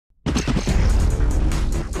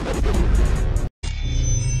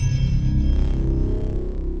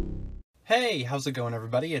Hey, how's it going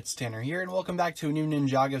everybody? It's Tanner here and welcome back to a new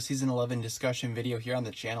Ninjago Season 11 discussion video here on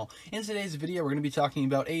the channel. In today's video we're going to be talking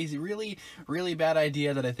about a really bad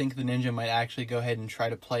idea that I think the ninja might actually go ahead and try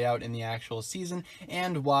to play out in the actual season,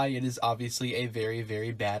 and why it is obviously a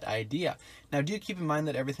very bad idea. Now do keep in mind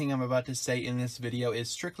that everything I'm about to say in this video is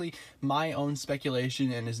strictly my own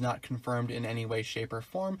speculation and is not confirmed in any way, shape, or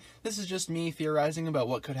form. This is just me theorizing about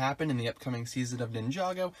what could happen in the upcoming season of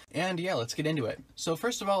Ninjago, and yeah, let's get into it. So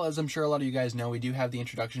first of all, as I'm sure a lot of you guys know, we do have the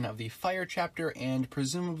introduction of the Fire chapter and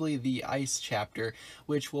presumably the Ice chapter,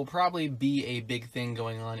 which will probably be a big thing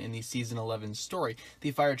going on in the Season 11 story.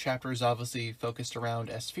 The Fire chapter is obviously focused around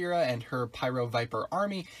Esphira and her Pyro Viper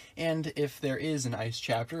army, and if there is an Ice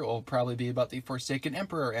chapter, it will probably be about the Forsaken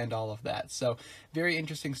Emperor and all of that. So very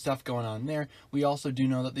interesting stuff going on there. We also do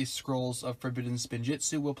know that the Scrolls of Forbidden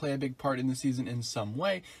Spinjitzu will play a big part in the season in some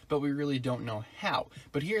way, but we really don't know how.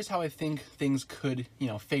 But here's how I think things could,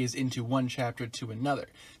 phase into one chapter to another.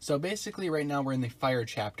 So basically right now we're in the Fire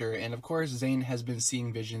chapter, and of course Zane has been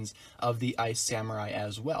seeing visions of the Ice Samurai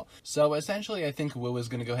as well. So essentially I think Wu is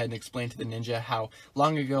going to go ahead and explain to the ninja how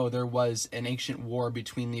long ago there was an ancient war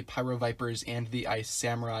between the Pyro Vipers and the Ice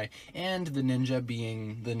Samurai, and the ninja,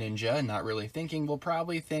 being the ninja, not really thinking, will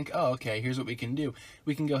probably think, oh okay, here's what we can do.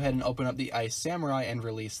 We can go ahead and open up the Ice Samurai and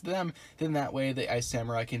release them, then that way the Ice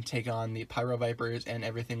Samurai can take on the Pyro Vipers and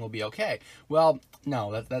everything will be okay. Well,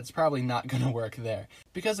 no, that's probably not going to work there.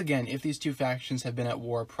 Because again, if these two factions have been at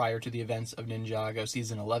war prior to the events of Ninjago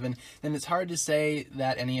Season 11, then it's hard to say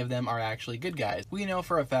that any of them are actually good guys. We know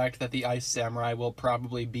for a fact that the Ice Samurai will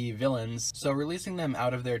probably be villains, so releasing them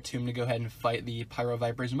out of their tomb to go ahead and fight the Pyro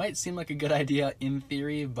Vipers might seem like a good idea in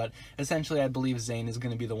theory, but essentially I believe Zane is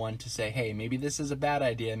going to be the one to say, hey, maybe this is a bad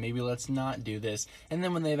idea, maybe let's not do this, and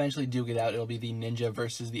then when they eventually do get out, it'll be the ninja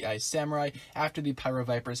versus the Ice Samurai after the Pyro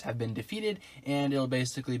Vipers have been defeated, and it'll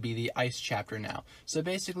basically be the Ice chapter now. So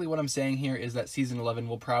basically what I'm saying here is that Season 11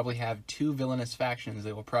 will probably have two villainous factions.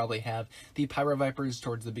 They will probably have the Pyro Vipers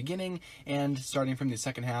towards the beginning, and starting from the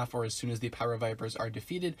second half, or as soon as the Pyro Vipers are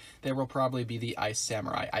defeated, there will probably be the Ice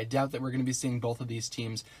Samurai. I doubt that we're going to be seeing both of these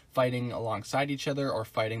teams fighting alongside each other or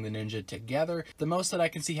fighting the ninja together. The most that I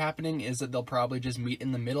can see happening is that they'll probably just meet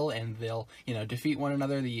in the middle and they'll, defeat one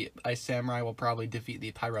another. The Ice Samurai will probably defeat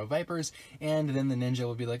the Pyro Vipers, and then the ninja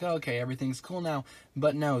will be like, oh, okay, everything's cool now.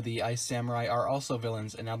 But no, the Ice Samurai are also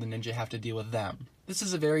villains, and now the ninja have to deal with them. This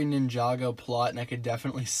is a very Ninjago plot, and I could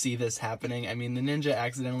definitely see this happening. I mean, the ninja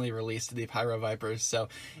accidentally released the Pyro Vipers, so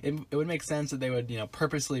it would make sense that they would,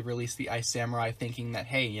 purposely release the Ice Samurai thinking that,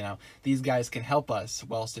 hey, these guys can help us,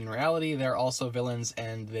 whilst in reality, they're also villains,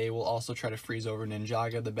 and they will also try to freeze over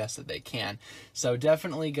Ninjago the best that they can. So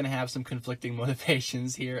definitely gonna have some conflicting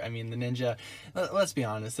motivations here. I mean, the ninja, let's be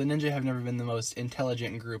honest, the ninja have never been the most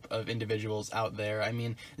intelligent group of individuals out there. I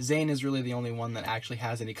mean, Zane is really the only one that actually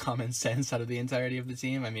has any common sense out of the entirety of the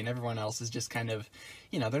team. I mean, everyone else is just kind of,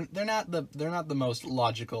 they're not the most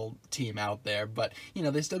logical team out there, but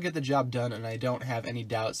they still get the job done, and I don't have any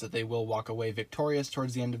doubts that they will walk away victorious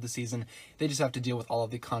towards the end of the season. They just have to deal with all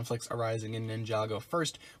of the conflicts arising in Ninjago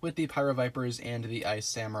first, with the Pyro Vipers and the Ice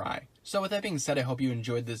Samurai. So with that being said, I hope you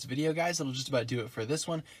enjoyed this video, guys. That'll just about do it for this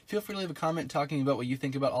one. Feel free to leave a comment talking about what you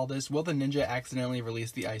think about all this. Will the ninja accidentally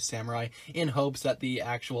release the Ice Samurai in hopes that the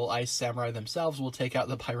actual Ice Samurai themselves will take out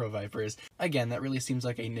the Pyro Vipers? Again, that really seems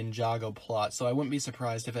like a Ninjago plot, so I wouldn't be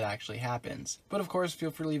surprised if it actually happens. But of course, feel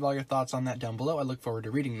free to leave all your thoughts on that down below. I look forward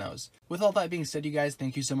to reading those. With all that being said, you guys,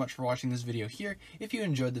 thank you so much for watching this video here. If you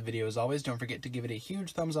enjoyed the video, as always, don't forget to give it a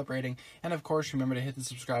huge thumbs up rating, and of course, remember to hit the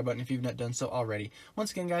subscribe button if you've not done so already. Once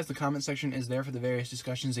again, guys, the comment section is there for the various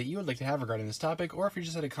discussions that you would like to have regarding this topic, or if you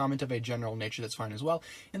just had a comment of a general nature, that's fine as well.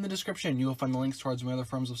 In the description, you will find the links towards my other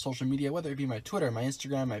forms of social media, whether it be my Twitter, my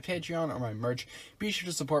Instagram, my Patreon, or my merch. Be sure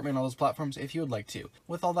to support me on all those platforms if you would like to.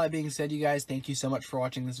 With all that being said, you guys, thank you so much for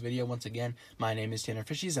watching this video once again. My name is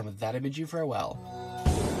TannerFishies, and with that, I bid you farewell.